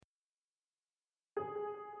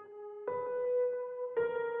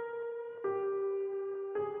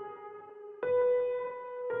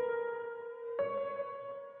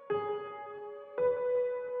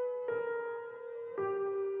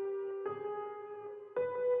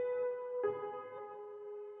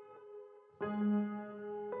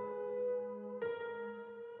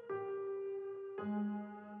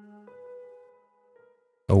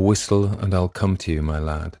A Whistle and I'll Come to You, My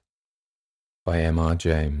Lad, by M.R.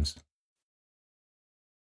 James.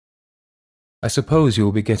 I suppose you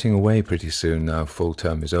will be getting away pretty soon now full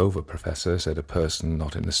term is over, Professor, said a person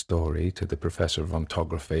not in the story to the Professor of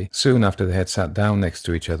Ontography, soon after they had sat down next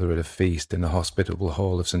to each other at a feast in the hospitable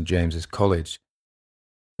hall of St. James's College.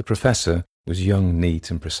 The Professor was young, neat,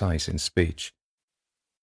 and precise in speech.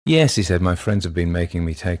 Yes, he said, my friends have been making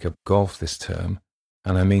me take up golf this term,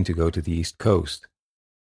 and I mean to go to the East Coast.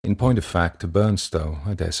 In point of fact, to Burnstow,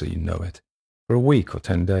 I dare say you know it, for a week or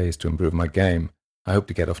 10 days to improve my game. I hope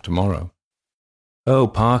to get off tomorrow. Oh,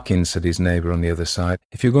 Parkins, said his neighbour on the other side,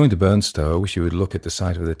 if you're going to Burnstow, I wish you would look at the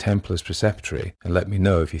site of the Templars' preceptory and let me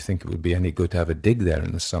know if you think it would be any good to have a dig there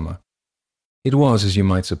in the summer. It was, as you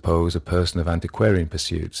might suppose, a person of antiquarian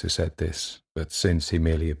pursuits who said this, but since he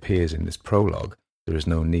merely appears in this prologue, there is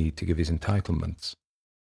no need to give his entitlements.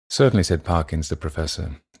 Certainly, said Parkins the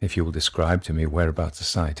Professor, if you will describe to me whereabouts the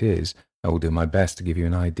site is, I will do my best to give you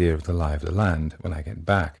an idea of the lie of the land when I get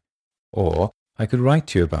back. Or I could write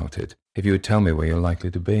to you about it, if you would tell me where you're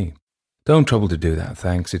likely to be. Don't trouble to do that,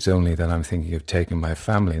 thanks. It's only that I'm thinking of taking my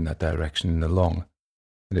family in that direction in the long.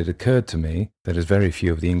 And it occurred to me that as very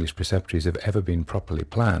few of the English preceptories have ever been properly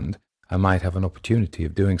planned, I might have an opportunity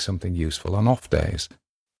of doing something useful on off days.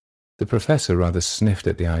 The Professor rather sniffed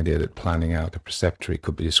at the idea that planning out a preceptory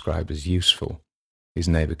could be described as useful. His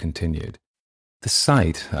neighbour continued. The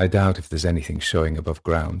site, I doubt if there's anything showing above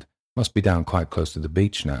ground, must be down quite close to the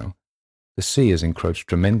beach now. The sea has encroached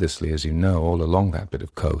tremendously, as you know, all along that bit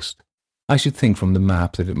of coast. I should think from the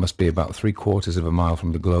map that it must be about 3/4 of a mile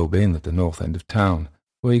from the Globe Inn at the north end of town.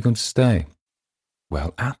 Where are you going to stay?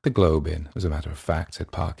 Well, at the Globe Inn, as a matter of fact,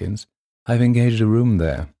 said Parkins. I've engaged a room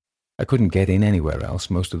there. I couldn't get in anywhere else.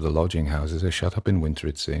 Most of the lodging houses are shut up in winter,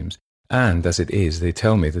 it seems. And, as it is, they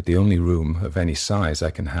tell me that the only room of any size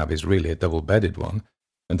I can have is really a double-bedded one,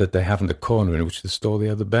 and that they haven't a corner in which to store the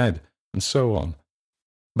other bed, and so on.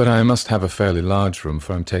 But I must have a fairly large room,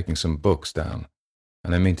 for I'm taking some books down,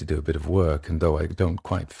 and I mean to do a bit of work, and though I don't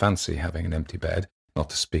quite fancy having an empty bed, not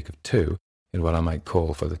to speak of two, in what I might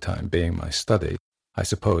call for the time being my study, I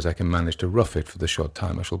suppose I can manage to rough it for the short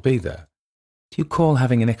time I shall be there. Do you call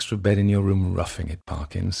having an extra bed in your room roughing it,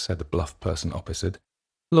 Parkins? Said the bluff person opposite.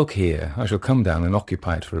 Look here, I shall come down and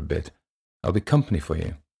occupy it for a bit. I'll be company for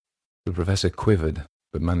you. The Professor quivered,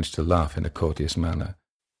 but managed to laugh in a courteous manner.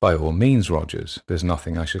 By all means, Rogers, there's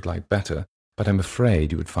nothing I should like better, but I'm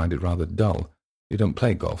afraid you would find it rather dull. You don't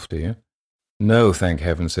play golf, do you? No, thank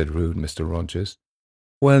heaven, said rude Mr. Rogers.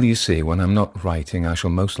 Well, you see, when I'm not writing, I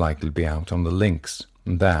shall most likely be out on the links,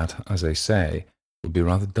 and that, as they say, would be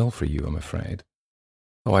rather dull for you, I'm afraid.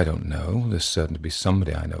 Oh, I don't know. There's certain to be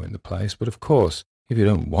somebody I know in the place, but of course, if you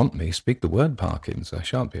don't want me, speak the word, Parkins. I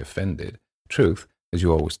shan't be offended. Truth, as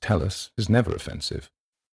you always tell us, is never offensive.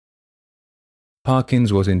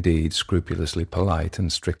 Parkins was indeed scrupulously polite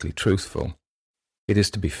and strictly truthful. It is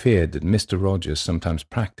to be feared that Mr. Rogers sometimes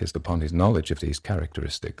practised upon his knowledge of these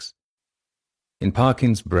characteristics. In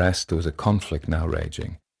Parkins' breast there was a conflict now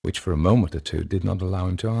raging, which for a moment or two did not allow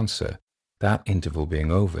him to answer. That interval being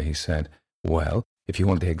over, he said, Well, if you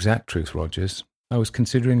want the exact truth, Rogers, I was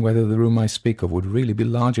considering whether the room I speak of would really be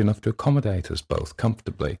large enough to accommodate us both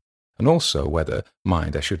comfortably, and also whether,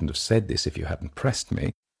 mind, I shouldn't have said this if you hadn't pressed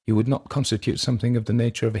me, you would not constitute something of the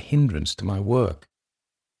nature of a hindrance to my work.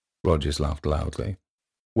 Rogers laughed loudly.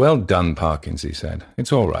 Well done, Parkins, he said.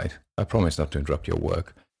 It's all right. I promise not to interrupt your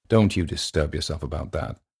work. Don't you disturb yourself about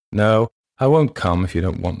that. No, I won't come if you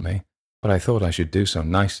don't want me, but I thought I should do so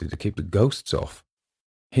nicely to keep the ghosts off.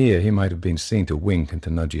 Here he might have been seen to wink and to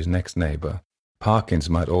nudge his next neighbour. Parkins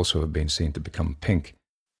might also have been seen to become pink.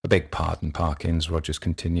 I beg pardon, Parkins, Rogers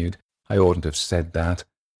continued. I oughtn't to have said that.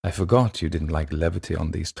 I forgot you didn't like levity on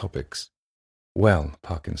these topics. Well,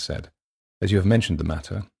 Parkins said, as you have mentioned the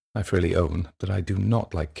matter, I freely own that I do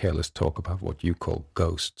not like careless talk about what you call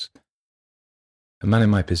ghosts. A man in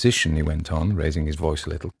my position, he went on, raising his voice a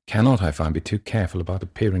little, cannot, I find, be too careful about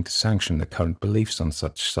appearing to sanction the current beliefs on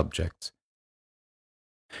such subjects.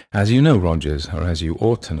 As you know, Rogers, or as you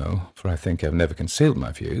ought to know, for I think I have never concealed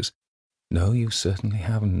my views. No, you certainly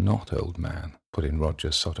have not, old man, put in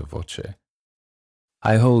Rogers sotto voce.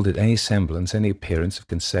 I hold that any semblance, any appearance of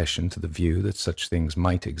concession to the view that such things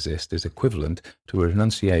might exist is equivalent to a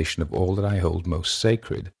renunciation of all that I hold most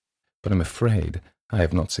sacred, but I'm afraid I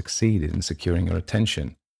have not succeeded in securing your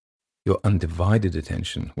attention. Your undivided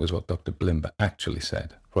attention was what Dr. Blimber actually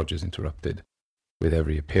said, Rogers interrupted, with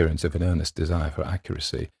every appearance of an earnest desire for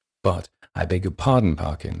accuracy. But I beg your pardon,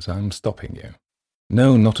 Parkins, I'm stopping you.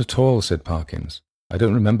 No, not at all, said Parkins. I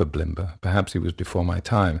don't remember Blimber. Perhaps he was before my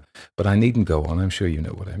time, but I needn't go on. I'm sure you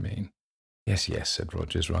know what I mean. Yes, yes, said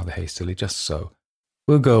Rogers rather hastily, just so.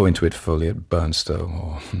 We'll go into it fully at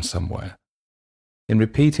Burnstow or somewhere. In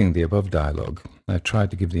repeating the above dialogue, I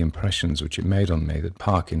tried to give the impressions which it made on me that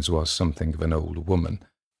Parkins was something of an old woman,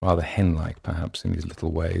 rather hen-like perhaps in his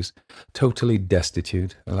little ways, totally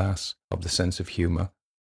destitute, alas, of the sense of humour,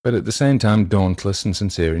 but at the same time dauntless and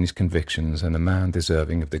sincere in his convictions, and a man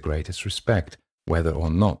deserving of the greatest respect, whether or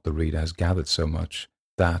not the reader has gathered so much.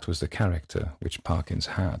 That was the character which Parkins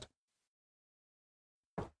had.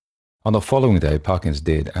 On the following day, Parkins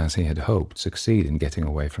did, as he had hoped, succeed in getting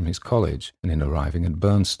away from his college and in arriving at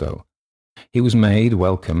Burnstow. He was made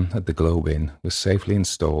welcome at the Globe Inn, was safely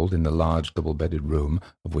installed in the large double-bedded room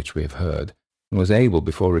of which we have heard, and was able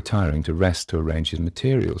before retiring to rest to arrange his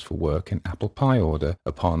materials for work in apple pie order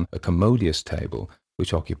upon a commodious table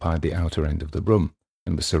which occupied the outer end of the room,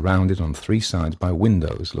 and was surrounded on 3 sides by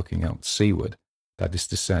windows looking out seaward. That is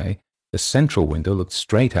to say, the central window looked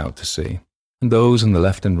straight out to sea, and those on the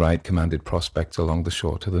left and right commanded prospects along the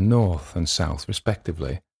shore to the north and south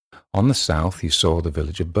respectively. On the south you saw the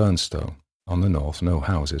village of Burnstow. On the north no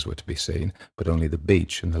houses were to be seen, but only the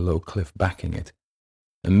beach and the low cliff backing it.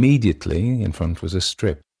 Immediately in front was a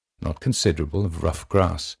strip, not considerable, of rough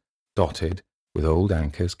grass, dotted with old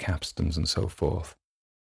anchors, capstans, and so forth.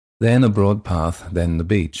 Then a broad path, then the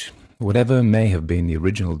beach. Whatever may have been the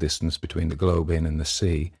original distance between the Globe Inn and the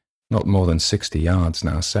sea, not more than 60 yards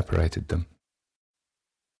now separated them.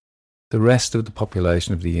 The rest of the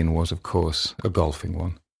population of the inn was, of course, a golfing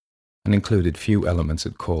one, and included few elements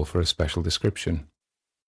that call for a special description.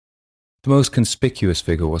 The most conspicuous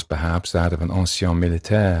figure was perhaps that of an ancien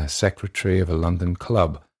militaire, secretary of a London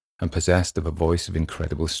club, and possessed of a voice of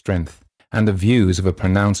incredible strength, and of views of a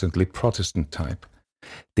pronouncedly Protestant type.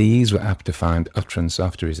 These were apt to find utterance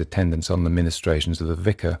after his attendance on the ministrations of the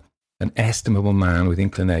vicar, an estimable man with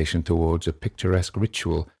inclination towards a picturesque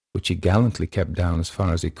ritual, which he gallantly kept down as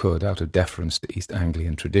far as he could out of deference to East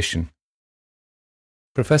Anglian tradition.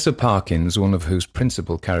 Professor Parkins, one of whose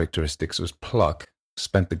principal characteristics was pluck,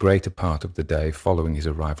 spent the greater part of the day following his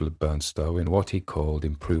arrival at Burnstow in what he called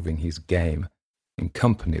improving his game, in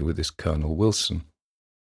company with his Colonel Wilson.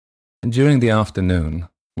 And during the afternoon,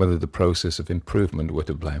 whether the process of improvement were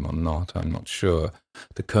to blame or not, I am not sure,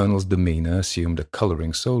 the Colonel's demeanour assumed a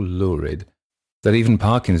colouring so lurid that even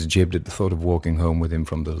Parkins jibbed at the thought of walking home with him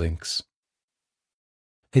from the links.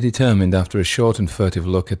 He determined, after a short and furtive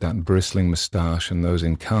look at that bristling moustache and those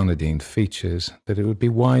incarnadined features, that it would be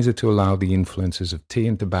wiser to allow the influences of tea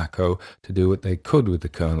and tobacco to do what they could with the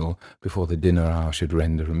Colonel before the dinner hour should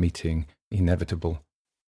render a meeting inevitable.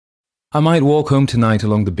 I might walk home tonight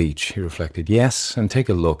along the beach, he reflected. Yes, and take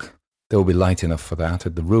a look. There will be light enough for that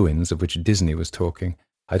at the ruins of which Disney was talking.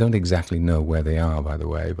 I don't exactly know where they are, by the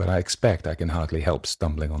way, but I expect I can hardly help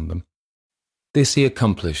stumbling on them. This he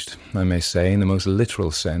accomplished, I may say, in the most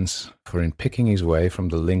literal sense, for in picking his way from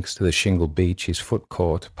the links to the shingle beach, his foot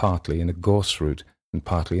caught partly in a gorse root and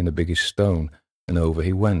partly in a biggish stone, and over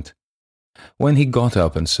he went. When he got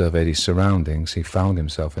up and surveyed his surroundings, he found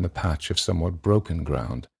himself in a patch of somewhat broken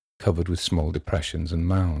ground, covered with small depressions and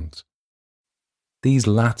mounds. These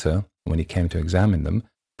latter, when he came to examine them,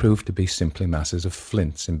 proved to be simply masses of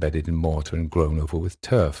flints embedded in mortar and grown over with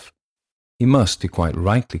turf. He must, he quite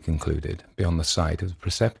rightly concluded, be on the site of the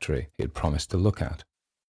preceptory he had promised to look at.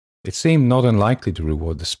 It seemed not unlikely to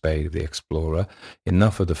reward the spade of the explorer.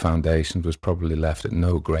 Enough of the foundations was probably left at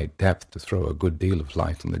no great depth to throw a good deal of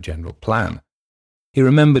light on the general plan. He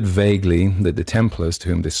remembered vaguely that the Templars to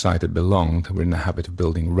whom this site had belonged were in the habit of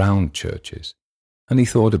building round churches, and he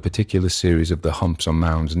thought a particular series of the humps or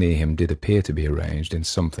mounds near him did appear to be arranged in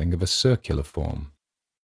something of a circular form.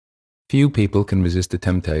 Few people can resist the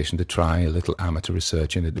temptation to try a little amateur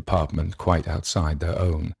research in a department quite outside their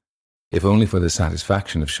own, if only for the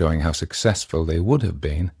satisfaction of showing how successful they would have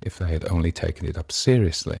been if they had only taken it up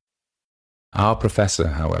seriously. Our professor,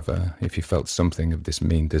 however, if he felt something of this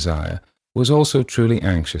mean desire, was also truly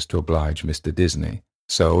anxious to oblige Mr. Disney,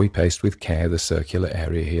 so he paced with care the circular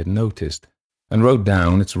area he had noticed, and wrote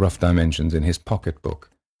down its rough dimensions in his pocket-book.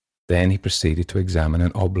 Then he proceeded to examine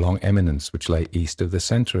an oblong eminence which lay east of the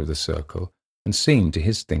centre of the circle, and seemed to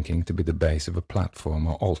his thinking to be the base of a platform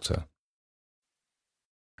or altar.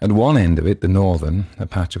 At one end of it, the northern, a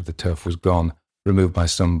patch of the turf was gone, removed by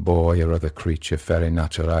some boy or other creature fere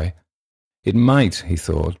naturae. It might, he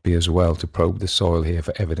thought, be as well to probe the soil here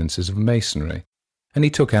for evidences of masonry, and he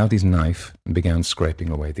took out his knife and began scraping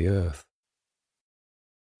away the earth.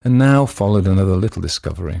 And now followed another little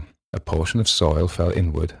discovery. A portion of soil fell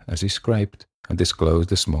inward as he scraped, and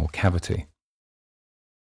disclosed a small cavity.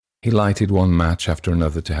 He lighted one match after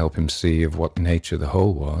another to help him see of what nature the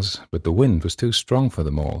hole was, but the wind was too strong for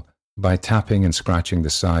them all, By tapping and scratching the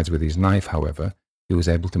sides with his knife, however, he was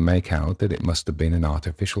able to make out that it must have been an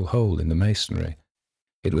artificial hole in the masonry.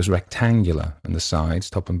 It was rectangular, and the sides,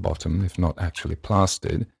 top and bottom, if not actually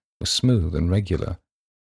plastered, were smooth and regular.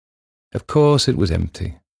 Of course it was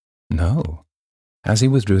empty. No. As he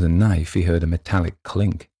withdrew the knife, he heard a metallic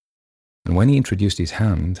clink, and when he introduced his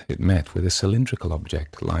hand, it met with a cylindrical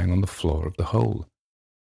object lying on the floor of the hole.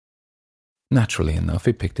 Naturally enough,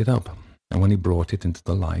 he picked it up, and when he brought it into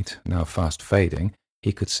the light, now fast fading,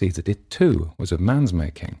 he could see that it too was of man's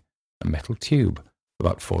making, a metal tube,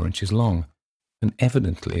 about 4 inches long, and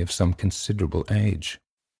evidently of some considerable age.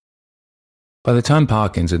 By the time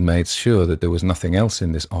Parkins had made sure that there was nothing else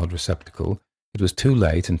in this odd receptacle, it was too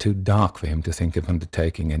late and too dark for him to think of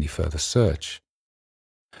undertaking any further search.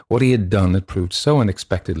 What he had done had proved so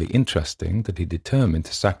unexpectedly interesting that he determined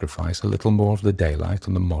to sacrifice a little more of the daylight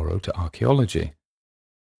on the morrow to archaeology.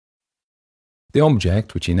 The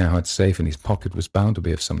object, which he now had safe in his pocket, was bound to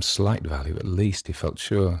be of some slight value at least, he felt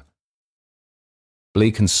sure.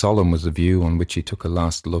 Bleak and solemn was the view on which he took a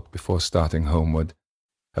last look before starting homeward.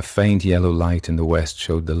 A faint yellow light in the west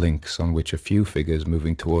showed the links on which a few figures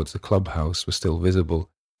moving towards the clubhouse were still visible.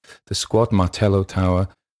 The squat Martello Tower,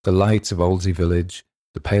 the lights of Oldsey village,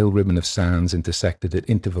 the pale ribbon of sands intersected at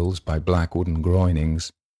intervals by black wooden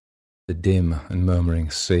groinings, the dim and murmuring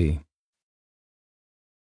sea.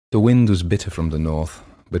 The wind was bitter from the north,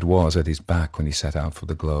 but was at his back when he set out for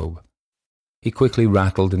the Globe. He quickly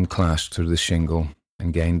rattled and clashed through the shingle,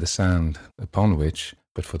 and gained the sand, upon which,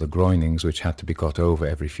 but for the groinings which had to be got over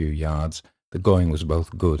every few yards, the going was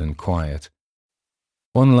both good and quiet.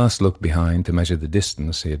 One last look behind to measure the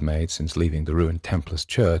distance he had made since leaving the ruined Templars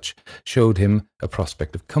church showed him a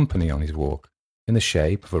prospect of company on his walk, in the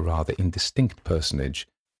shape of a rather indistinct personage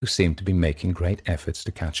who seemed to be making great efforts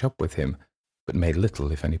to catch up with him, but made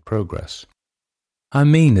little, if any, progress. I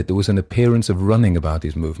mean that there was an appearance of running about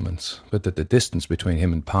his movements, but that the distance between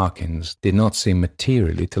him and Parkins did not seem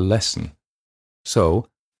materially to lessen. So,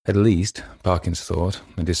 at least, Parkins thought,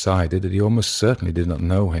 and decided that he almost certainly did not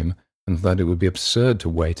know him, and that it would be absurd to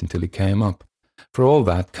wait until he came up. For all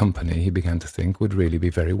that, company, he began to think, would really be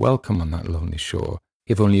very welcome on that lonely shore,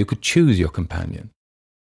 if only you could choose your companion.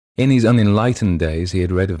 In his unenlightened days he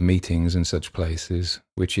had read of meetings in such places,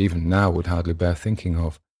 which even now would hardly bear thinking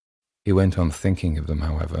of. He went on thinking of them,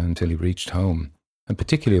 however, until he reached home, and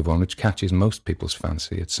particularly of one which catches most people's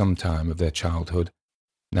fancy at some time of their childhood.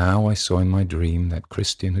 Now I saw in my dream that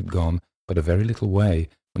Christian had gone but a very little way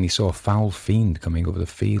when he saw a foul fiend coming over the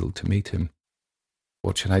field to meet him.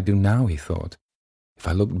 What should I do now, he thought. If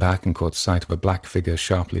I looked back and caught sight of a black figure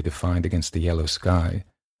sharply defined against the yellow sky,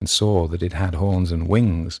 and saw that it had horns and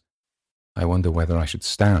wings, I wonder whether I should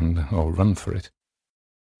stand or run for it.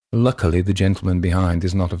 Luckily, the gentleman behind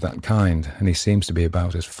is not of that kind, and he seems to be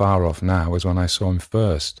about as far off now as when I saw him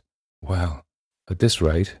first. Well, at this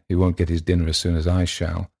rate, he won't get his dinner as soon as I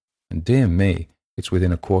shall, and dear me, it's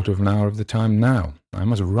within a quarter of an hour of the time now. I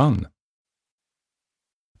must run.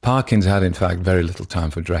 Parkins had, in fact, very little time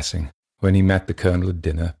for dressing. When he met the Colonel at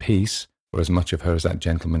dinner, peace, or as much of her as that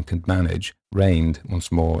gentleman could manage, reigned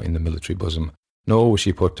once more in the military bosom, nor was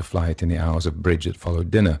she put to flight in the hours of bridge that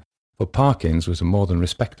followed dinner, for Parkins was a more than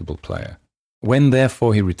respectable player. When,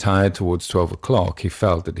 therefore, he retired towards 12 o'clock, he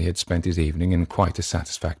felt that he had spent his evening in quite a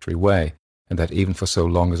satisfactory way, and that even for so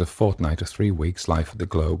long as a fortnight or 3 weeks life at the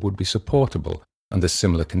Globe would be supportable under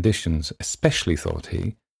similar conditions, especially, thought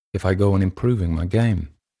he, if I go on improving my game.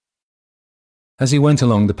 As he went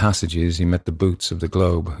along the passages, he met the boots of the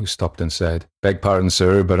Globe, who stopped and said, "Beg pardon,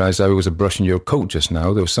 sir, but as I was a-brushing your coat just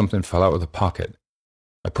now, there was something fell out of the pocket.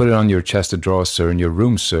 I put it on your chest of drawers, sir, in your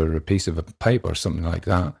room, sir, a piece of a paper or something like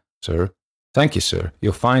that, sir. Thank you, sir.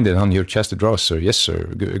 You'll find it on your chest of drawers, sir. Yes, sir.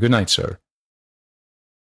 Good night, sir."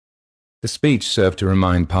 The speech served to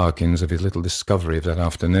remind Parkins of his little discovery of that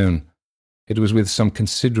afternoon. It was with some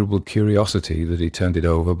considerable curiosity that he turned it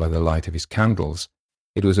over by the light of his candles.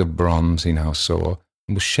 It was of bronze, he now saw,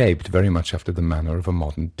 and was shaped very much after the manner of a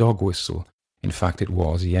modern dog whistle. In fact, it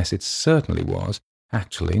was, yes, it certainly was,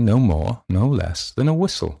 actually no more, no less than a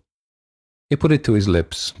whistle. He put it to his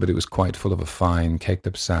lips, but it was quite full of a fine,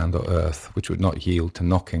 caked-up sand or earth, which would not yield to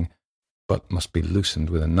knocking, but must be loosened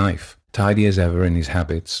with a knife. Tidy as ever in his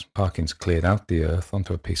habits, Parkins cleared out the earth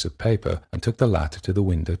onto a piece of paper and took the latter to the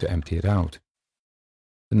window to empty it out.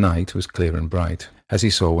 The night was clear and bright, as he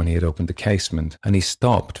saw when he had opened the casement, and he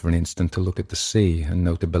stopped for an instant to look at the sea and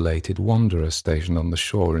note a belated wanderer stationed on the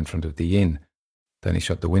shore in front of the inn. Then he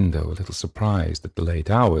shut the window, a little surprised at the late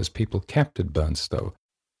hours people kept at Burnstow,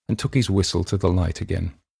 and took his whistle to the light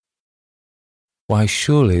again. Why,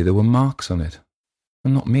 surely there were marks on it,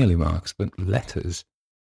 and not merely marks, but letters.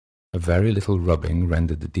 A very little rubbing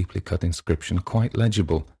rendered the deeply cut inscription quite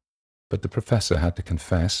legible, but the professor had to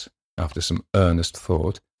confess, after some earnest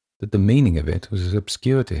thought, that the meaning of it was as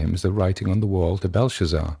obscure to him as the writing on the wall to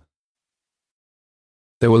Belshazzar.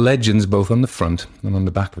 There were legends both on the front and on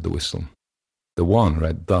the back of the whistle. The one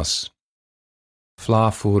read thus: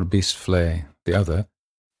 Fla fur bis fle, the other,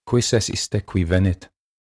 Quis es iste qui venit.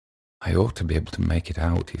 I ought to be able to make it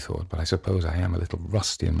out, he thought, but I suppose I am a little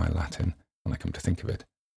rusty in my Latin, when I come to think of it.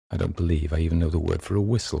 I don't believe I even know the word for a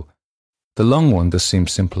whistle. The long one does seem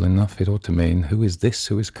simple enough. It ought to mean, who is this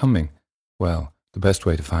who is coming? Well, the best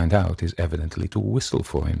way to find out is evidently to whistle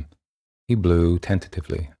for him. He blew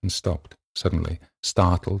tentatively and stopped, suddenly,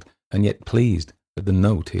 startled and yet pleased at the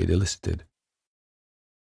note he had elicited.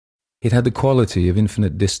 It had the quality of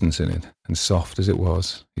infinite distance in it, and soft as it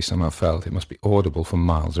was, he somehow felt it must be audible for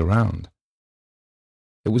miles around.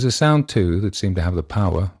 It was a sound, too, that seemed to have the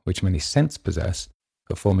power, which many scents possess,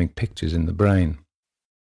 of forming pictures in the brain.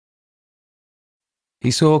 He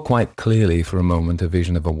saw quite clearly for a moment a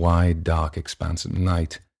vision of a wide, dark expanse at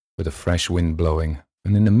night, with a fresh wind blowing,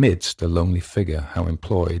 and in the midst a lonely figure, how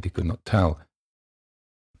employed he could not tell.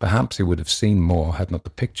 Perhaps he would have seen more had not the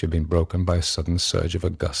picture been broken by a sudden surge of a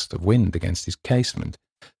gust of wind against his casement,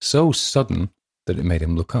 so sudden that it made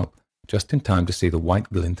him look up, just in time to see the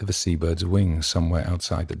white glint of a seabird's wings somewhere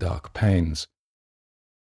outside the dark panes.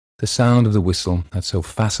 The sound of the whistle had so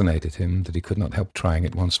fascinated him that he could not help trying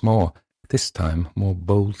it once more, this time more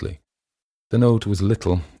boldly. The note was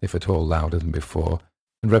little, if at all, louder than before,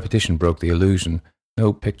 and repetition broke the illusion.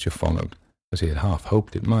 No picture followed, as he had half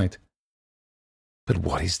hoped it might. But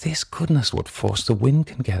what is this? Goodness, what force the wind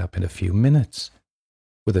can get up in a few minutes,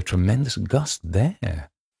 with a tremendous gust there.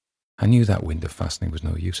 I knew that window fastening was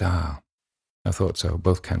no use. I thought so,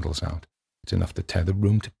 both candles out. It's enough to tear the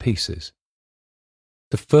room to pieces.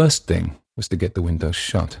 The first thing was to get the windows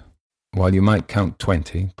shut. While you might count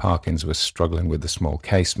 20, Parkins was struggling with the small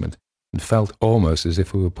casement, and felt almost as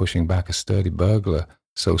if we were pushing back a sturdy burglar,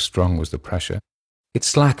 so strong was the pressure. It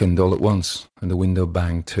slackened all at once, and the window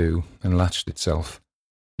banged to and latched itself.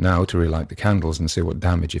 Now to relight the candles and see what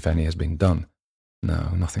damage, if any, has been done. No,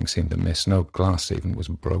 nothing seemed amiss. No glass even was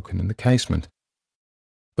broken in the casement.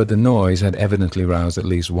 But the noise had evidently roused at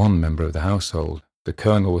least one member of the household. The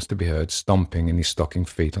Colonel was to be heard stomping in his stocking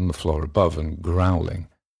feet on the floor above and growling.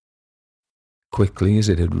 Quickly as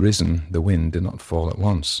it had risen, the wind did not fall at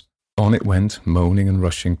once. On it went, moaning and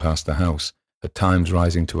rushing past the house, at times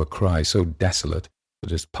rising to a cry so desolate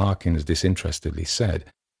that, as Parkins disinterestedly said,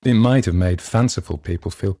 it might have made fanciful people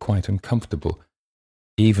feel quite uncomfortable.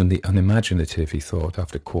 Even the unimaginative, he thought,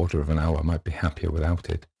 after a quarter of an hour might be happier without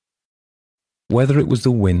it. Whether it was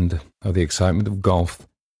the wind, or the excitement of golf,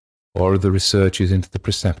 or of the researches into the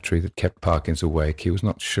preceptory that kept Parkins awake, he was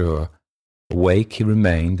not sure. Awake he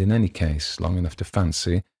remained, in any case, long enough to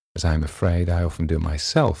fancy, as I am afraid I often do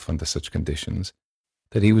myself under such conditions,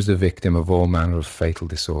 that he was the victim of all manner of fatal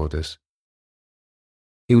disorders.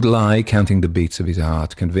 He would lie counting the beats of his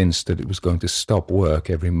heart, convinced that it was going to stop work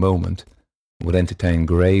every moment, and would entertain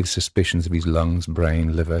grave suspicions of his lungs,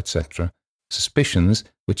 brain, liver, etc., suspicions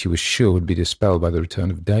which he was sure would be dispelled by the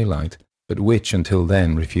return of daylight, but which until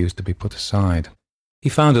then refused to be put aside. He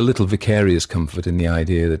found a little vicarious comfort in the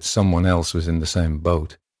idea that someone else was in the same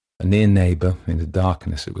boat. A near neighbour, in the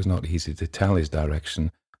darkness it was not easy to tell his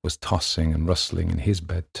direction, was tossing and rustling in his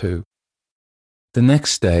bed too. The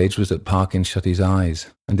next stage was that Parkins shut his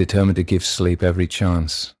eyes and determined to give sleep every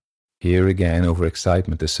chance. Here again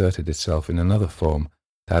overexcitement asserted itself in another form,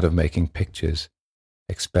 that of making pictures.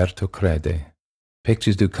 Experto crede.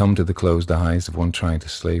 Pictures do come to the closed eyes of one trying to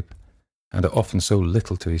sleep, and are often so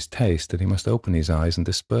little to his taste that he must open his eyes and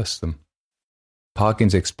disperse them.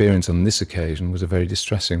 Parkins' experience on this occasion was a very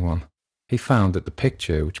distressing one. He found that the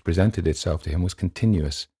picture which presented itself to him was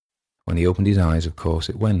continuous. When he opened his eyes, of course,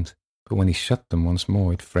 it went, but when he shut them once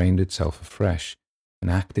more, it framed itself afresh and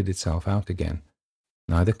acted itself out again,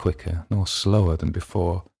 neither quicker nor slower than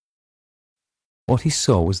before. What he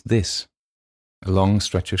saw was this: a long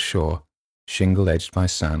stretch of shore, shingle-edged by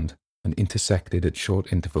sand, and intersected at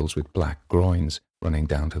short intervals with black groins running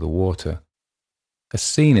down to the water. A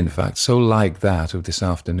scene, in fact, so like that of this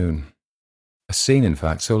afternoon. A scene, in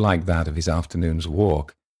fact, so like that of his afternoon's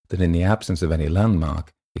walk, that in the absence of any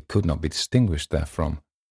landmark, it could not be distinguished therefrom.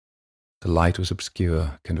 The light was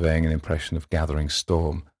obscure, conveying an impression of gathering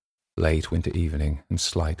storm, late winter evening, and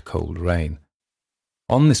slight cold rain.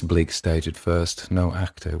 On this bleak stage at first, no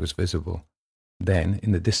actor was visible. Then,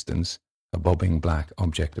 in the distance, a bobbing black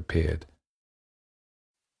object appeared.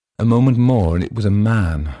 A moment more, and it was a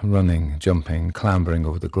man, running, jumping, clambering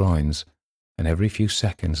over the groins, and every few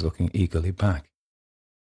seconds looking eagerly back.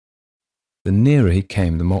 The nearer he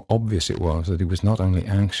came, the more obvious it was that he was not only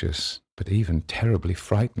anxious, but even terribly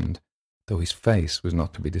frightened, though his face was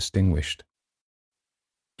not to be distinguished.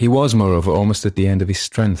 He was, moreover, almost at the end of his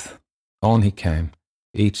strength. On he came.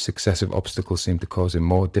 Each successive obstacle seemed to cause him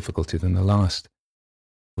more difficulty than the last.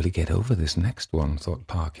 Will he get over this next one, thought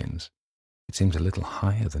Parkins. It seemed a little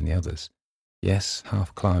higher than the others. Yes,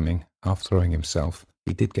 half climbing, half throwing himself,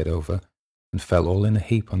 he did get over, and fell all in a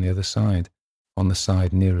heap on the other side, on the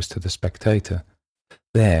side nearest to the spectator.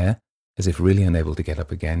 There, as if really unable to get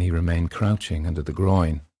up again, he remained crouching under the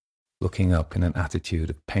groin, looking up in an attitude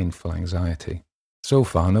of painful anxiety. So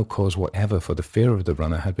far, no cause whatever for the fear of the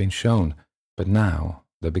runner had been shown, but now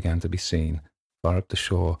there began to be seen, far up the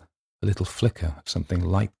shore, a little flicker of something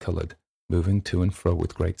light-coloured, moving to and fro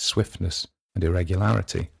with great swiftness and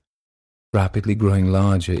irregularity. Rapidly growing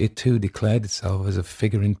larger, it too declared itself as a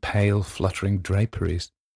figure in pale, fluttering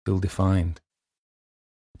draperies, ill-defined.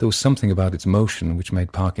 There was something about its motion which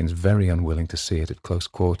made Parkins very unwilling to see it at close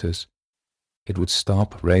quarters. It would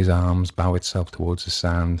stop, raise arms, bow itself towards the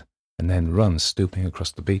sand, and then run stooping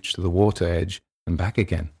across the beach to the water edge and back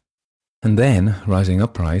again. And then, rising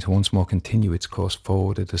upright, once more continue its course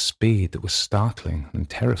forward at a speed that was startling and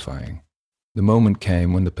terrifying. The moment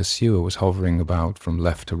came when the pursuer was hovering about from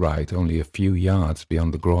left to right, only a few yards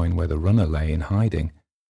beyond the groin where the runner lay in hiding.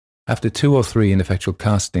 After 2 or 3 ineffectual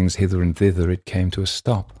castings hither and thither, it came to a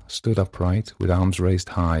stop, stood upright, with arms raised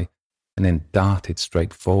high, and then darted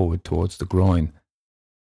straight forward towards the groin.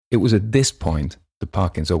 It was at this point that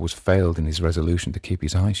Parkins always failed in his resolution to keep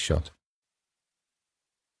his eyes shut.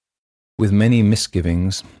 With many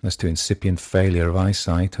misgivings as to incipient failure of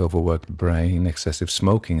eyesight, overworked brain, excessive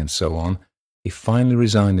smoking, and so on, he finally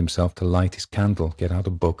resigned himself to light his candle, get out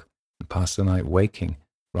a book, and pass the night waking,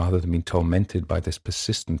 rather than being tormented by this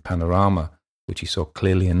persistent panorama, which he saw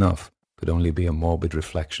clearly enough could only be a morbid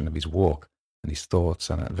reflection of his walk and his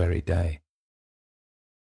thoughts on that very day.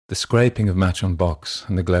 The scraping of match on box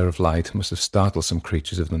and the glare of light must have startled some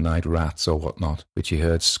creatures of the night, rats or what not, which he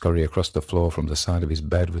heard scurry across the floor from the side of his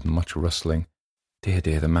bed with much rustling. Dear,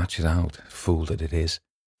 dear, the match is out, fool that it is.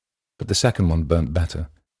 But the second one burnt better,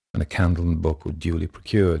 and a candle and book were duly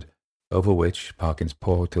procured, over which Parkins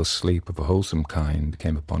pored till sleep of a wholesome kind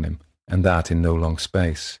came upon him, and that in no long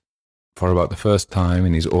space. For about the first time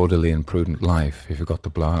in his orderly and prudent life he forgot to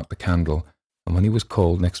blow out the candle, and when he was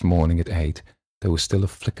called next morning at 8, there was still a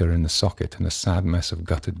flicker in the socket and a sad mess of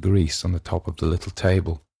gutted grease on the top of the little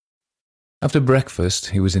table. After breakfast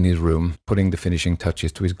he was in his room, putting the finishing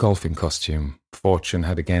touches to his golfing costume. Fortune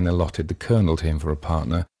had again allotted the Colonel to him for a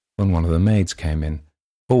partner, when one of the maids came in.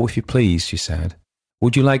 "Oh, if you please," she said.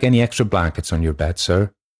 "Would you like any extra blankets on your bed,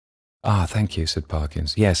 sir?" "Ah, thank you," said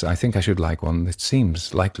Parkins. "Yes, I think I should like one. It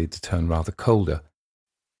seems likely to turn rather colder."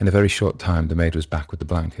 In a very short time the maid was back with the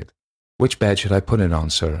blanket. "Which bed should I put it on,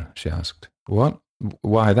 sir?" she asked. "What?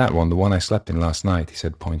 Why, that one, the one I slept in last night," he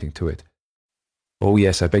said, pointing to it. "Oh,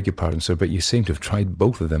 yes, I beg your pardon, sir, but you seem to have tried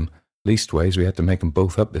both of them. Leastways, we had to make them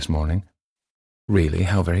both up this morning." "Really,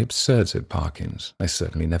 how very absurd," said Parkins. "I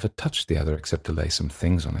certainly never touched the other except to lay some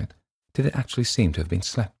things on it. Did it actually seem to have been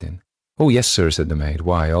slept in?" "Oh, yes, sir," said the maid.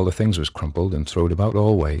 "Why, all the things was crumpled and throwed about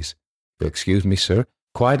all ways. You'll excuse me, sir,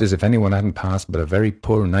 quite as if anyone hadn't passed but a very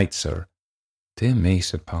poor night, sir." "Dear me,"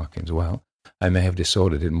 said Parkins. "Well, I may have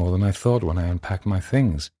disordered it more than I thought when I unpacked my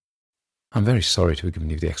things. I'm very sorry to have given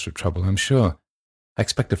you the extra trouble, I'm sure. I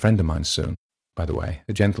expect a friend of mine soon. By the way,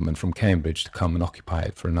 a gentleman from Cambridge to come and occupy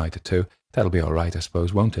it for a night or two. That'll be all right, I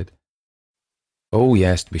suppose, won't it?" "Oh,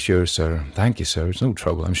 yes, to be sure, sir. Thank you, sir. It's no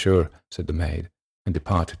trouble, I'm sure," said the maid, and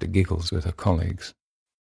departed to giggles with her colleagues.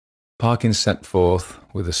 Parkins set forth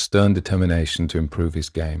with a stern determination to improve his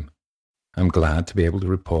game. I'm glad to be able to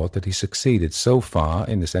report that he succeeded so far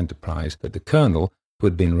in this enterprise that the Colonel, who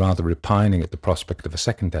had been rather repining at the prospect of a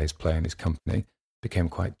second day's play in his company, became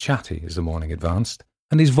quite chatty as the morning advanced,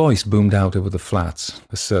 and his voice boomed out over the flats,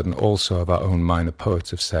 as certain also of our own minor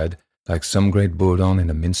poets have said, like some great bourdon in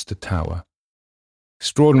a minster tower.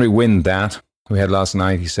 "Extraordinary wind, that, we had last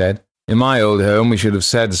night," he said. "In my old home we should have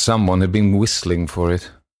said someone had been whistling for it."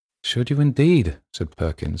 "Should you indeed?" said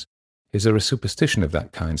Perkins. "Is there a superstition of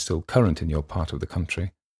that kind still current in your part of the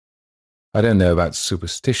country?" "I don't know about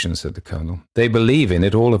superstition," said the Colonel. "They believe in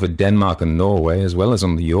it all over Denmark and Norway, as well as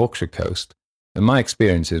on the Yorkshire coast. And my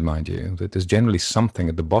experience is, mind you, that there's generally something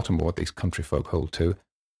at the bottom of what these country folk hold to,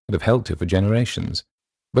 and have held to for generations.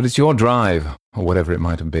 But it's your drive, or whatever it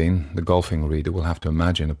might have been. The golfing reader will have to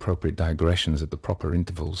imagine appropriate digressions at the proper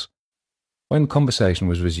intervals." When conversation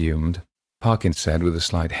was resumed, Parkins said with a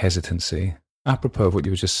slight hesitancy, "Apropos of what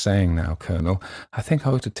you were just saying now, Colonel, I think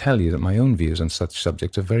I ought to tell you that my own views on such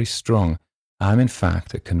subjects are very strong. I'm in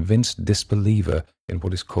fact a convinced disbeliever in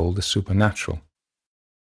what is called the supernatural."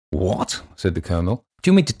 "What?" said the Colonel.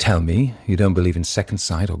 "Do you mean to tell me you don't believe in second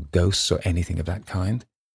sight or ghosts or anything of that kind?"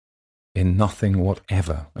 "In nothing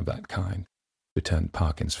whatever of that kind," returned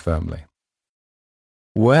Parkins firmly.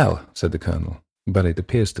 "Well," said the Colonel, "but it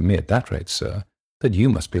appears to me at that rate, sir, that you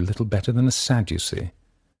must be little better than a Sadducee."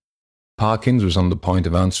 Parkins was on the point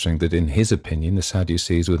of answering that in his opinion the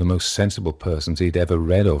Sadducees were the most sensible persons he had ever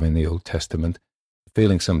read of in the Old Testament.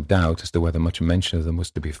 Feeling some doubt as to whether much mention of them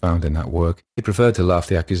was to be found in that work, he preferred to laugh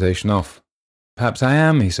the accusation off. "Perhaps I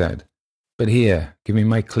am," he said. "But here, give me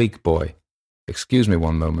my clique, boy. Excuse me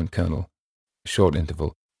one moment, Colonel." A short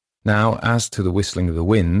interval. "Now, as to the whistling of the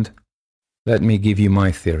wind, let me give you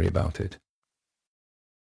my theory about it.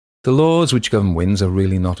 The laws which govern winds are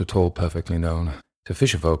really not at all perfectly known. To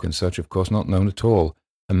fisherfolk and such, of course, not known at all.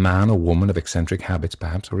 A man or woman of eccentric habits,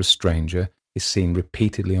 perhaps, or a stranger, is seen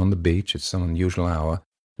repeatedly on the beach at some unusual hour,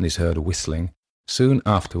 and is heard whistling. Soon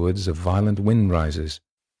afterwards a violent wind rises.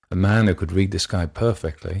 A man who could read the sky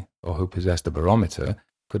perfectly, or who possessed a barometer,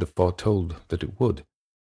 could have foretold that it would.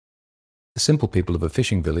 The simple people of a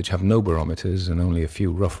fishing village have no barometers and only a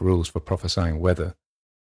few rough rules for prophesying weather.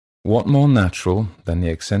 What more natural than the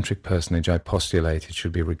eccentric personage I postulated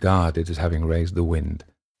should be regarded as having raised the wind,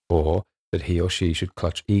 or that he or she should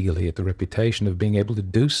clutch eagerly at the reputation of being able to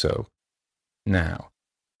do so? Now,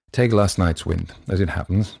 take last night's wind. As it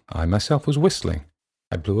happens, I myself was whistling.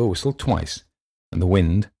 I blew a whistle twice, and the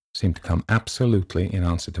wind seemed to come absolutely in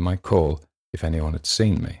answer to my call, if anyone had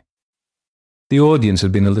seen me. The audience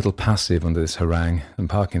had been a little passive under this harangue, and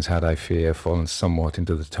Parkins had, I fear, fallen somewhat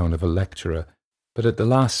into the tone of a lecturer, but at the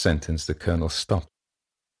last sentence the Colonel stopped.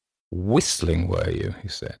 "Whistling, were you?" he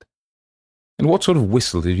said. "And what sort of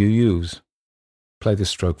whistle did you use?" "Play the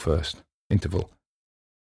stroke first. Interval."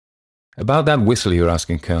 "About that whistle you're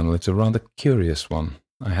asking, Colonel, it's a rather curious one.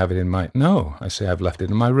 I have it in my— No, I say I've left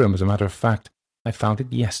it in my room. As a matter of fact, I found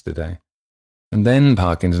it yesterday." And then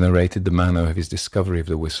Parkins narrated the manner of his discovery of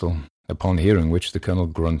the whistle, upon hearing which the Colonel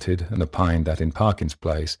grunted and opined that in Parkins'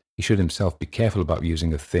 place he should himself be careful about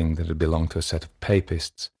using a thing that had belonged to a set of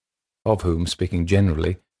papists, of whom, speaking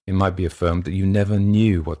generally, it might be affirmed that you never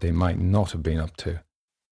knew what they might not have been up to.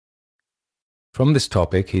 From this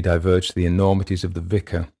topic he diverged to the enormities of the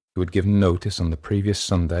vicar, who had given notice on the previous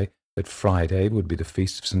Sunday that Friday would be the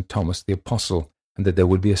feast of St. Thomas the Apostle, and that there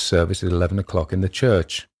would be a service at 11 o'clock in the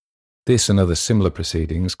church. This and other similar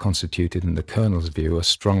proceedings constituted, in the Colonel's view, a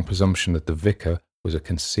strong presumption that the vicar was a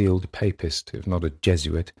concealed papist, if not a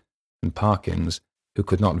Jesuit, and Parkins, who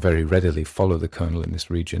could not very readily follow the Colonel in this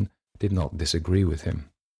region, did not disagree with him.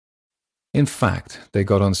 In fact, they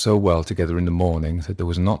got on so well together in the morning that there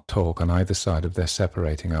was not talk on either side of their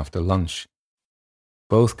separating after lunch.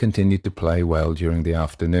 Both continued to play well during the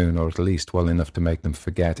afternoon, or at least well enough to make them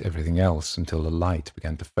forget everything else until the light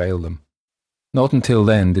began to fail them. Not until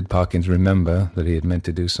then did Parkins remember that he had meant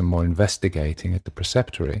to do some more investigating at the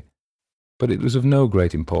preceptory, but it was of no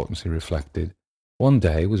great importance, he reflected. One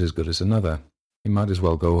day was as good as another. He might as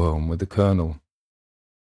well go home with the Colonel.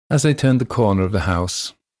 As they turned the corner of the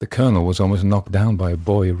house, the Colonel was almost knocked down by a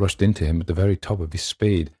boy who rushed into him at the very top of his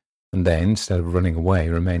speed, and then, instead of running away,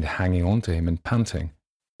 remained hanging on to him and panting.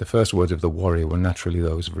 The first words of the warrior were naturally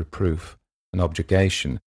those of reproof and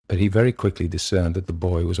objurgation, but he very quickly discerned that the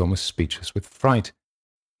boy was almost speechless with fright.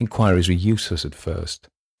 Inquiries were useless at first.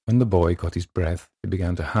 When the boy got his breath, he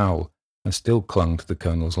began to howl, and still clung to the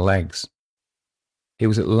Colonel's legs. He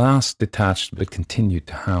was at last detached, but continued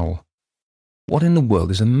to howl. "What in the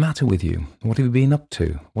world is the matter with you? What have you been up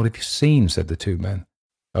to? What have you seen?" said the two men.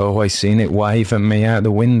 "Oh, I seen it wave at me out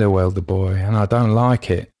the window," wailed the boy, "and I don't like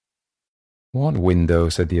it." "What window?"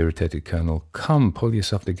 said the irritated Colonel. "Come, pull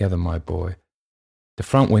yourself together, my boy." "The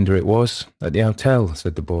front window it was, at the hotel,"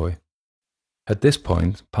 said the boy. At this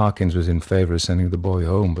point, Parkins was in favour of sending the boy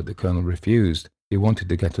home, but the Colonel refused. He wanted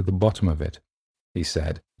to get to the bottom of it. He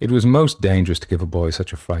said it was most dangerous to give a boy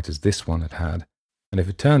such a fright as this one had had, and if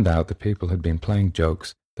it turned out that people had been playing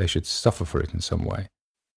jokes, they should suffer for it in some way.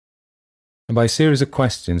 And by a series of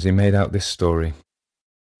questions he made out this story.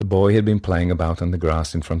 The boy had been playing about on the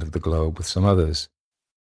grass in front of the globe with some others.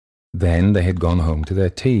 Then they had gone home to their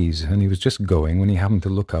teas, and he was just going when he happened to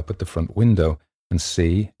look up at the front window and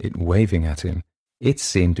see it waving at him. It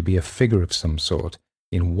seemed to be a figure of some sort,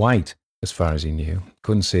 in white, as far as he knew.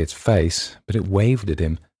 Couldn't see its face, but it waved at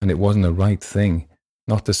him, and it wasn't a right thing,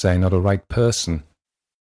 not to say not a right person.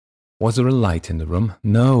 Was there a light in the room?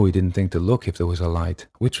 No, he didn't think to look if there was a light.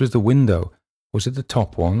 Which was the window? Was it the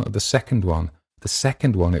top one or the second one? The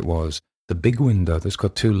second one it was, the big window that's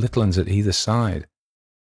got two little ones at either side.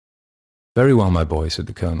 "Very well, my boy," said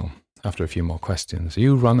the Colonel. after a few more questions.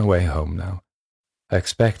 You run away home now. I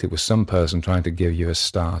expect it was some person trying to give you a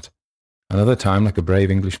start. Another time, like a brave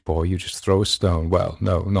English boy, you just throw a stone. Well,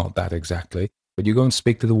 no, not that exactly. But you go and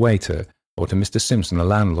speak to the waiter, or to Mr. Simpson, the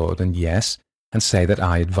landlord, and say that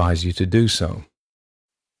I advise you to do so.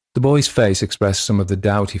 The boy's face expressed some of the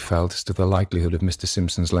doubt he felt as to the likelihood of Mr.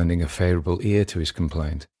 Simpson's lending a favourable ear to his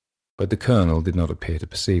complaint. But the Colonel did not appear to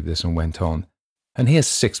perceive this and went on. And here's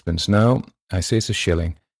sixpence. No, I say it's a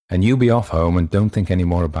shilling, and you be off home and don't think any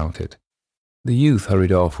more about it. The youth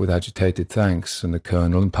hurried off with agitated thanks, and the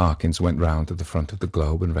Colonel and Parkins went round to the front of the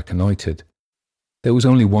Globe and reconnoitred. There was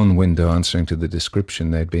only one window answering to the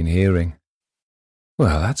description they had been hearing.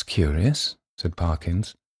 "Well, that's curious," said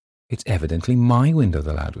Parkins. "It's evidently my window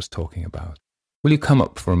the lad was talking about. Will you come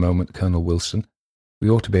up for a moment, Colonel Wilson?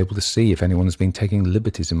 We ought to be able to see if anyone has been taking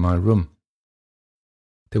liberties in my room."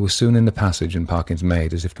 They were soon in the passage, and Parkins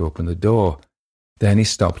made as if to open the door. Then he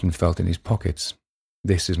stopped and felt in his pockets.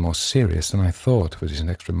 "This is more serious than I thought," was his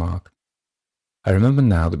next remark. "I remember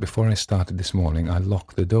now that before I started this morning I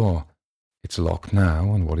locked the door. It's locked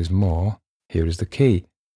now, and what is more, here is the key,"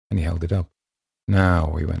 and he held it up.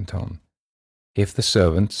 "Now," he went on, "if the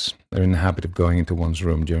servants are in the habit of going into one's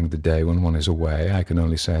room during the day when one is away, I can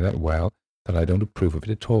only say that I don't approve of it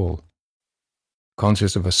at all."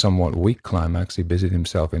 Conscious of a somewhat weak climax, he busied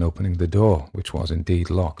himself in opening the door, which was indeed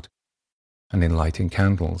locked, and in lighting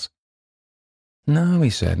candles. "No," he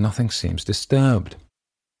said, "nothing seems disturbed."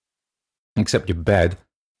 "Except your bed,"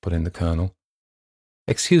 put in the Colonel.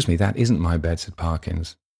 "Excuse me, that isn't my bed," said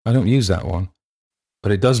Parkins. "I don't use that one.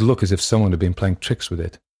 But it does look as if someone had been playing tricks with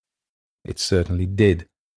it." It certainly did.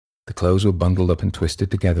 The clothes were bundled up and twisted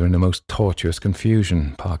together in the most tortuous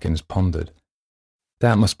confusion. Parkins pondered.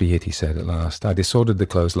 "That must be it," he said at last. "I disordered the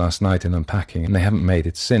clothes last night in unpacking, and they haven't made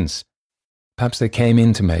it since. Perhaps they came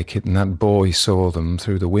in to make it, and that boy saw them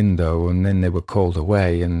through the window, and then they were called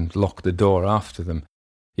away and locked the door after them.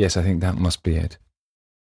 Yes, I think that must be it."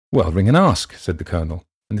 "Well, ring and ask," said the Colonel,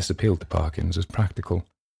 and this appealed to Parkins as practical.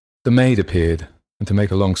 The maid appeared, and to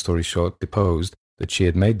make a long story short, deposed that she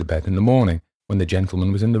had made the bed in the morning, when the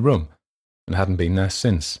gentleman was in the room, and hadn't been there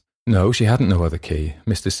since. No, she hadn't no other key.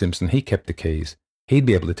 Mr. Simpson, he kept the keys. He'd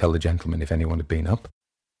be able to tell the gentleman if anyone had been up.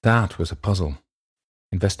 That was a puzzle.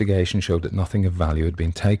 Investigation showed that nothing of value had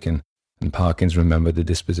been taken, and Parkins remembered the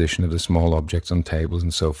disposition of the small objects on tables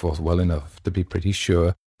and so forth well enough to be pretty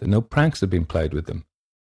sure that no pranks had been played with them.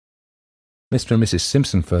 Mr. and Mrs.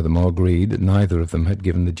 Simpson furthermore agreed that neither of them had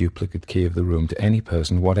given the duplicate key of the room to any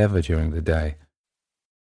person whatever during the day.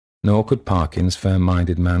 Nor could Parkins,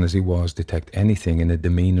 fair-minded man as he was, detect anything in the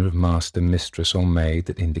demeanour of master, mistress, or maid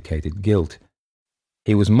that indicated guilt.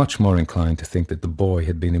 He was much more inclined to think that the boy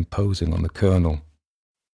had been imposing on the Colonel.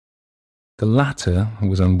 The latter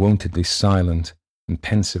was unwontedly silent and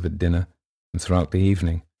pensive at dinner and throughout the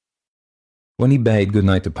evening. When he bade good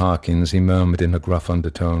night to Parkins, he murmured in a gruff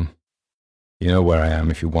undertone, "You know where I am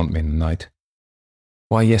if you want me in the night."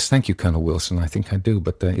 "Why, yes, thank you, Colonel Wilson, I think I do,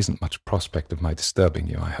 but there isn't much prospect of my disturbing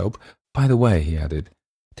you, I hope. By the way," he added,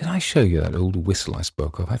 "did I show you that old whistle I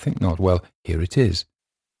spoke of? I think not. Well, here it is."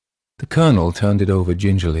 The Colonel turned it over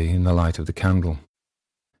gingerly in the light of the candle.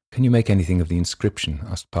 "Can you make anything of the inscription?"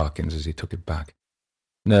 asked Parkins as he took it back.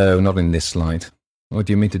 "No, not in this light. What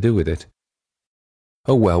do you mean to do with it?"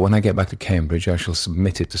 "Oh, well, when I get back to Cambridge, I shall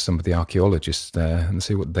submit it to some of the archaeologists there and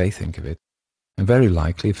see what they think of it. And very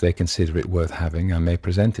likely, if they consider it worth having, I may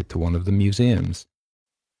present it to one of the museums."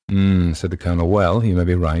 Said the Colonel. "Well, you may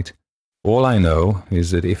be right. All I know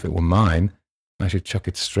is that if it were mine, I should chuck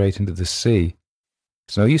it straight into the sea.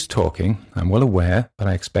 It's no use talking, I'm well aware, but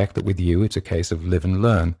I expect that with you it's a case of live and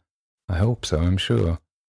learn. I hope so, I'm sure.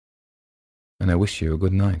 And I wish you a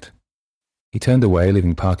good night." He turned away,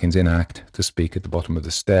 leaving Parkins in act to speak at the bottom of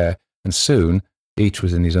the stair, and soon each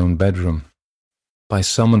was in his own bedroom. By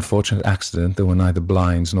some unfortunate accident there were neither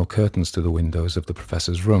blinds nor curtains to the windows of the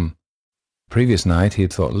Professor's room. The previous night he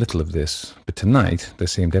had thought little of this, but tonight there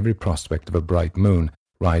seemed every prospect of a bright moon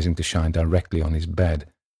rising to shine directly on his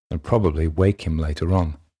bed, and probably wake him later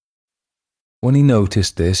on. When he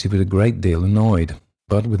noticed this, he was a great deal annoyed,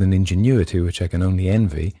 but with an ingenuity which I can only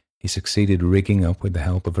envy, he succeeded rigging up with the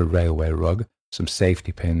help of a railway rug, some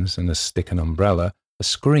safety pins, and a stick and umbrella, a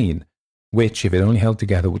screen, which, if it only held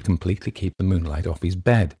together, would completely keep the moonlight off his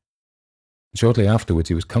bed. Shortly afterwards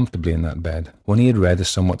he was comfortably in that bed. When he had read a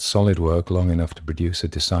somewhat solid work long enough to produce a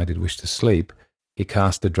decided wish to sleep, he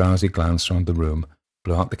cast a drowsy glance round the room,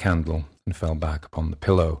 blew out the candle, and fell back upon the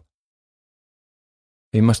pillow.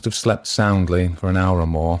 He must have slept soundly for an hour or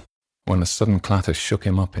more, when a sudden clatter shook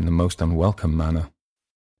him up in the most unwelcome manner.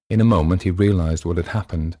 In a moment he realized what had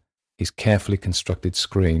happened. His carefully constructed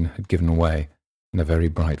screen had given way, and a very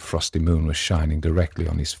bright frosty moon was shining directly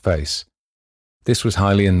on his face. This was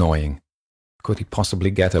highly annoying. Could he possibly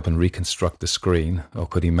get up and reconstruct the screen, or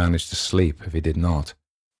could he manage to sleep if he did not?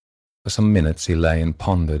 For some minutes he lay and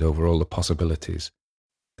pondered over all the possibilities.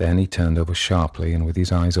 Then he turned over sharply and with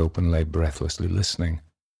his eyes open lay breathlessly listening.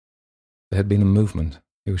 There had been a movement,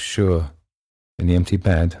 he was sure, in the empty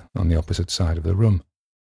bed on the opposite side of the room.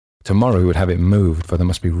 Tomorrow he would have it moved, for there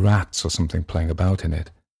must be rats or something playing about in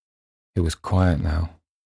it. It was quiet now.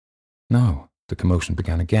 No, the commotion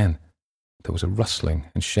began again. There was a rustling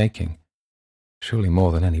and shaking, surely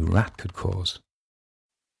more than any rat could cause.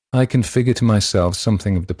 I can figure to myself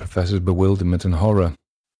something of the professor's bewilderment and horror,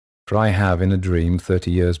 for I have in a dream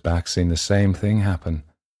 30 years back seen the same thing happen,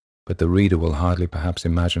 but the reader will hardly perhaps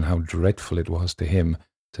imagine how dreadful it was to him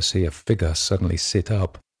to see a figure suddenly sit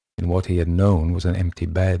up in what he had known was an empty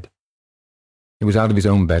bed. He was out of his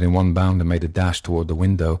own bed in one bound and made a dash toward the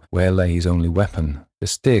window, where lay his only weapon, the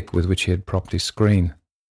stick with which he had propped his screen.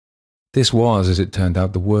 This was, as it turned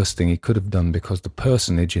out, the worst thing he could have done, because the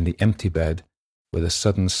personage in the empty bed, with a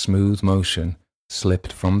sudden smooth motion,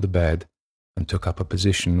 slipped from the bed and took up a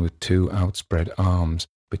position with two outspread arms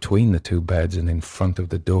between the two beds and in front of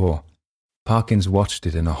the door. Parkins watched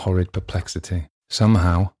it in a horrid perplexity.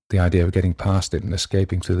 Somehow, the idea of getting past it and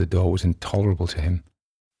escaping through the door was intolerable to him.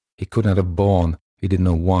 He could not have borne, he didn't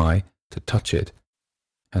know why, to touch it,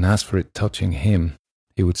 and as for it touching him,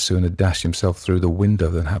 he would sooner dash himself through the window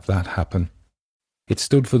than have that happen. It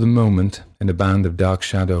stood for the moment in a band of dark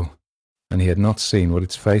shadow, and he had not seen what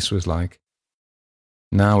its face was like.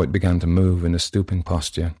 Now it began to move in a stooping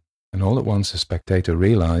posture, and all at once the spectator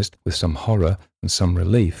realized, with some horror and some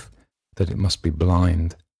relief, that it must be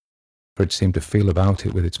blind, for it seemed to feel about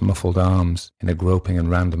it with its muffled arms in a groping and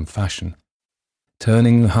random fashion.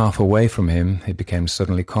 Turning half away from him, it became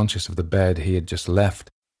suddenly conscious of the bed he had just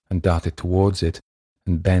left, and darted towards it,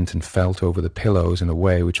 and bent and felt over the pillows in a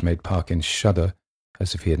way which made Parkins shudder,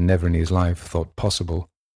 as if he had never in his life thought possible.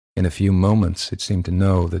 In a few moments it seemed to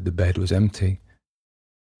know that the bed was empty,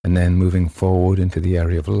 and then moving forward into the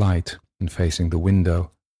area of light and facing the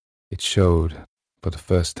window, it showed, for the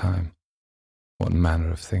first time, what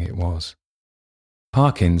manner of thing it was.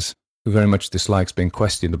 Parkins, who very much dislikes being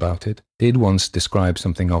questioned about it, did once describe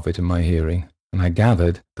something of it in my hearing, and I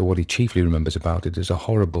gathered that what he chiefly remembers about it is a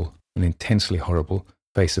horrible, an intensely horrible,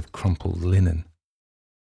 face of crumpled linen.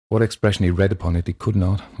 What expression he read upon it he could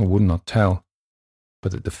not or would not tell,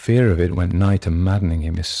 but that the fear of it went nigh to maddening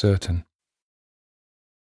him is certain.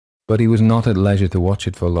 But he was not at leisure to watch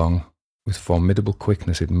it for long. With formidable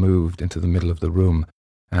quickness it moved into the middle of the room,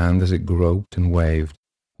 and as it groped and waved,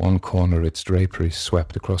 one corner of its draperies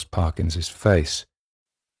swept across Parkins's face.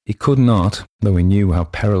 He could not, though he knew how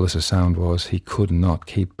perilous a sound was, he could not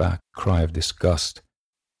keep back a cry of disgust,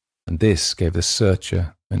 and this gave the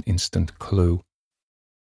searcher an instant clue.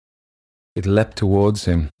 It leapt towards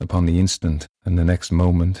him upon the instant, and the next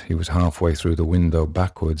moment he was halfway through the window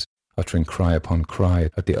backwards, uttering cry upon cry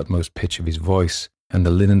at the utmost pitch of his voice, and the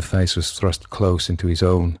linen face was thrust close into his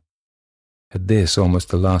own. At this, almost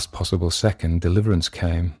the last possible second, deliverance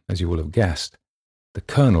came, as you will have guessed. The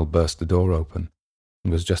Colonel burst the door open,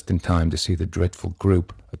 and was just in time to see the dreadful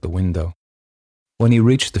group at the window. When he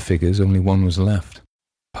reached the figures, only one was left.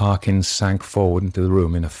 Parkins sank forward into the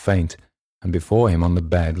room in a faint, and before him on the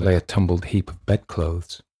bed lay a tumbled heap of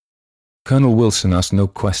bedclothes. Colonel Wilson asked no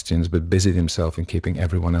questions, but busied himself in keeping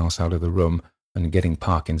everyone else out of the room and getting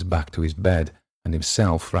Parkins back to his bed, and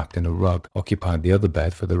himself, wrapped in a rug, occupied the other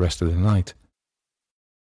bed for the rest of the night.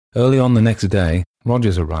 Early on the next day,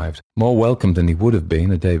 Rogers arrived, more welcome than he would have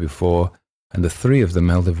been a day before, and the three of them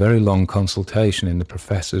held a very long consultation in the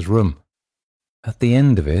professor's room. At the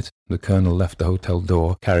end of it, the Colonel left the hotel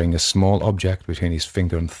door, carrying a small object between his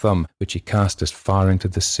finger and thumb, which he cast as far into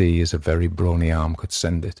the sea as a very brawny arm could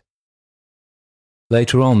send it.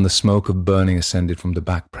 Later on, the smoke of burning ascended from the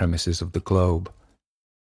back premises of the Globe.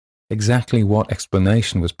 Exactly what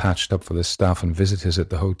explanation was patched up for the staff and visitors at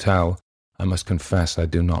the hotel, I must confess I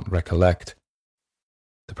do not recollect.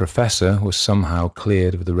 The professor was somehow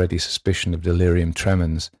cleared of the ready suspicion of delirium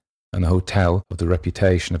tremens, and the hotel of the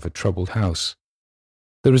reputation of a troubled house.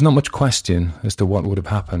 There is not much question as to what would have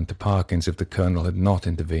happened to Parkins if the Colonel had not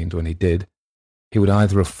intervened when he did. He would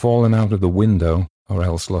either have fallen out of the window or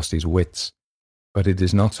else lost his wits, but it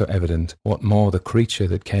is not so evident what more the creature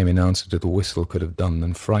that came in answer to the whistle could have done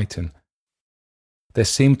than frighten. There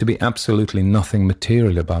seemed to be absolutely nothing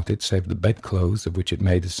material about it save the bedclothes of which it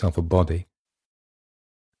made itself a body.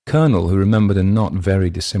 Colonel, who remembered a not very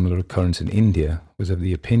dissimilar occurrence in India, was of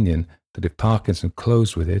the opinion that if Parkins had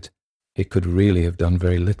closed with it, it could really have done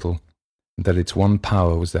very little, and that its one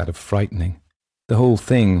power was that of frightening. The whole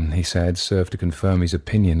thing, he said, served to confirm his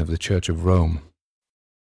opinion of the Church of Rome.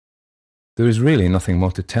 There is really nothing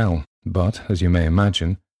more to tell, but, as you may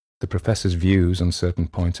imagine, the professor's views on certain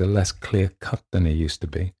points are less clear-cut than he used to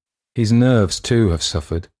be. His nerves, too, have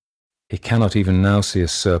suffered. He cannot even now see a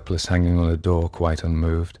surplice hanging on a door quite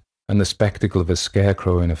unmoved, and the spectacle of a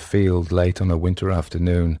scarecrow in a field late on a winter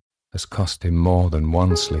afternoon has cost him more than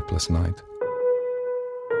one sleepless night.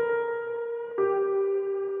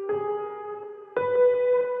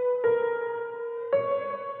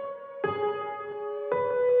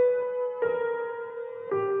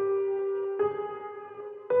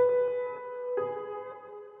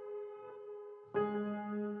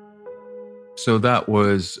 So that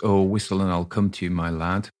was Oh Whistle and I'll Come to You, My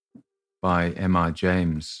Lad, by M.R.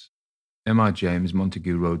 James. M.R. James,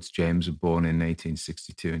 Montague Rhodes James, was born in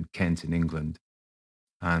 1862 in Kent in England,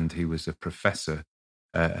 and he was a professor,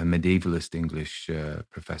 a medievalist English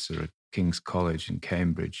professor at King's College in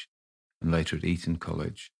Cambridge and later at Eton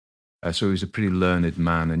College. So he was a pretty learned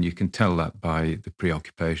man, and you can tell that by the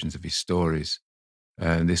preoccupations of his stories.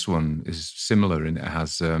 This one is similar, and it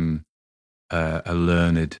has a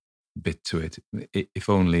learned bit to it, if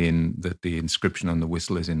only in that the inscription on the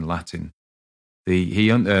whistle is in Latin. He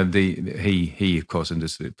of course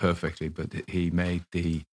understood it perfectly, but he made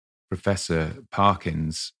the Professor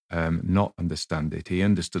Parkins not understand it. He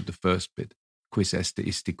understood the first bit, quis est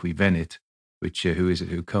isti qui venit, which who is it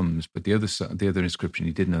who comes, but the other inscription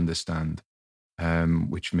he didn't understand,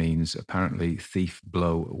 which means apparently thief,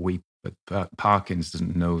 blow, weep. But Parkins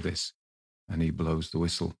doesn't know this, and he blows the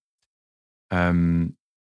whistle.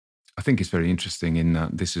 I think it's very interesting in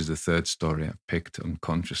that this is the third story I've picked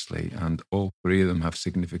unconsciously, and all three of them have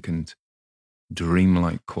significant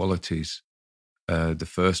dreamlike qualities. The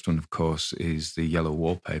first one, of course, is the yellow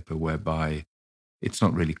wallpaper, whereby it's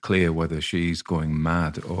not really clear whether she's going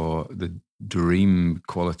mad or the dream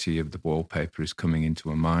quality of the wallpaper is coming into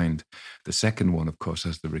her mind. The second one, of course,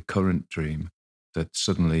 has the recurrent dream that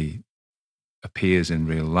suddenly appears in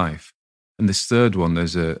real life. And this third one,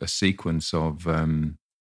 there's a sequence of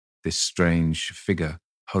this strange figure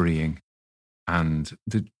hurrying, and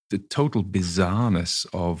the total bizarreness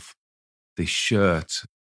of the shirt,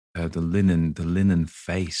 the linen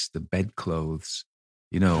face, the bedclothes.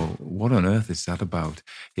 You know, what on earth is that about?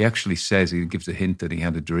 He actually says, he gives a hint that he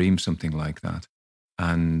had a dream, something like that.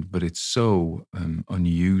 But it's so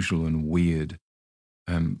unusual and weird.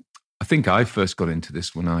 I think I first got into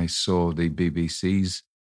this when I saw the BBC's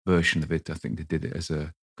version of it. I think they did it as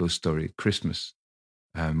a ghost story at Christmas,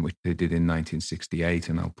 which they did in 1968,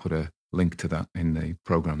 and I'll put a link to that in the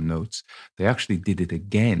program notes. They actually did it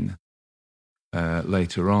again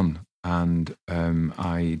later on, and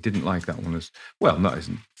I didn't like that one as well. That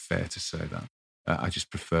isn't fair to say that. I just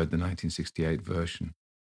preferred the 1968 version.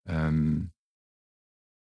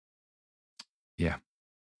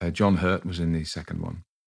 John Hurt was in the second one.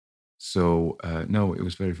 So, no, it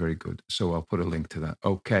was very, very good. So I'll put a link to that.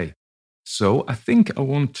 Okay. So I think I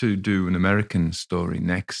want to do an American story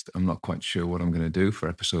next. I'm not quite sure what I'm going to do for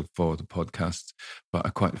episode 4 of the podcast, but I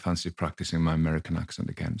quite fancy practicing my American accent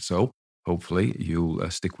again. So hopefully you'll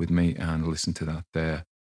stick with me and listen to that there.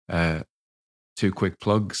 2 quick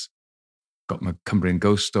plugs. Got my Cumbrian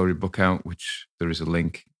Ghost Story book out, which there is a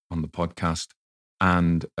link on the podcast.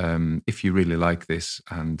 And if you really like this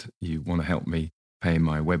and you want to help me pay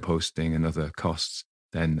my web hosting and other costs,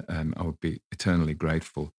 then I would be eternally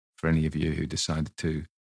grateful for any of you who decided to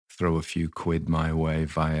throw a few quid my way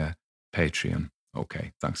via Patreon.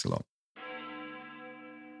 Okay, thanks a lot.